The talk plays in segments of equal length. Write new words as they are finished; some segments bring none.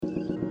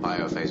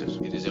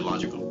Biophasers. It is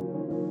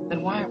illogical.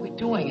 Then why aren't we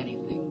doing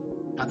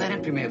anything? Now, that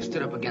entry may have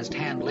stood up against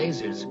hand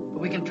lasers, but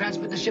we can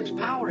transmit the ship's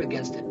power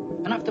against it.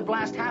 Enough to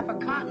blast half a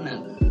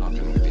continent.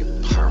 Nothing would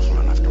be powerful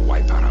enough to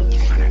wipe out our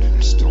planet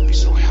and still be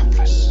so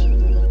helpless.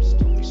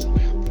 Still be so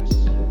helpless.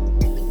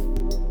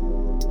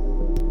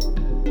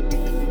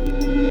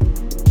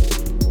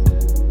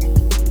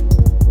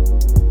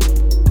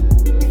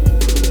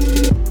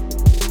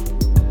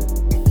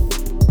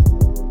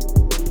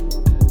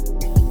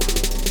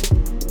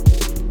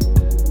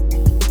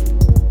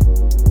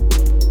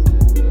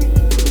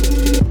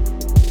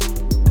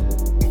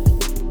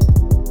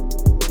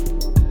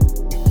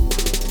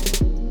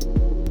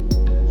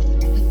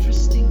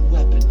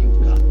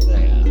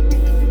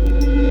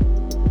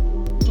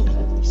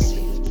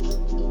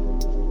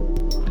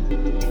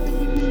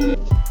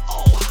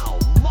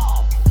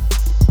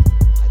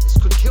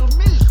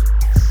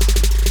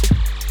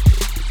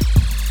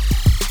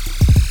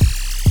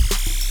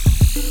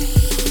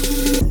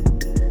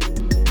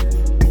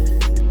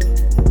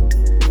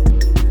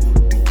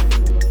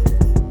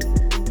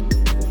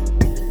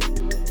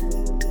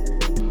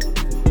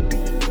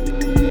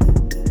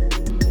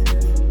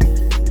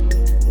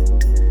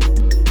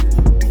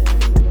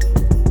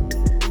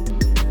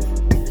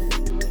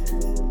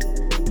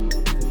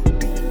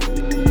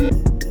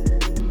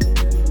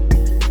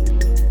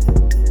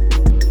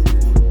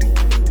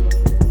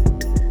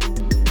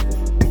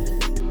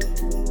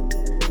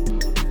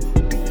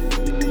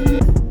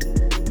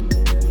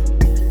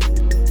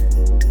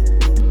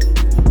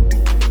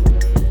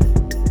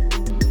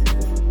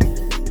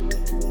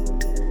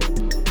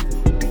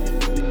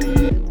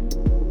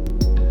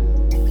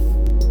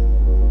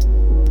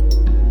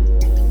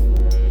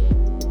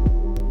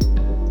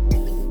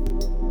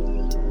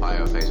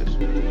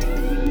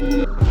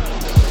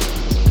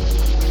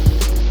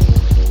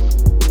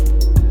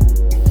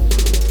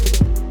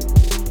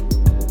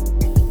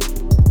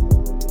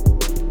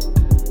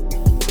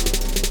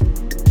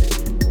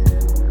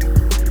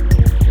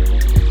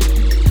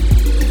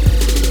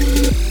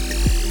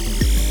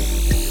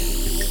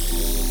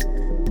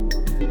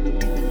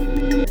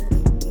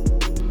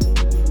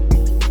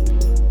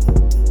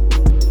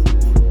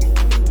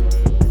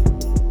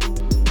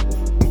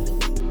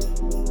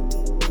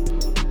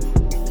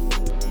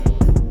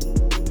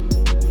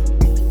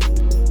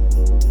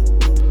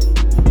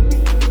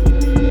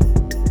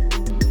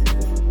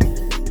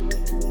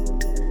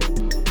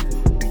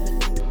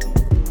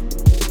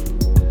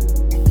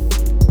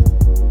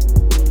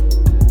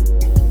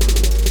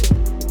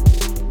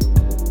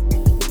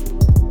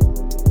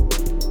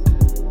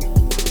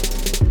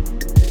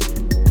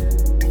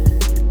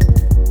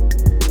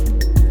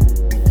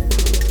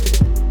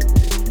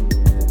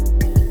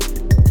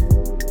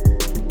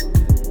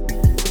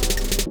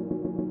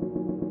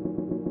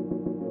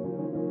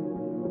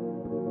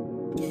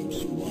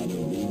 Games.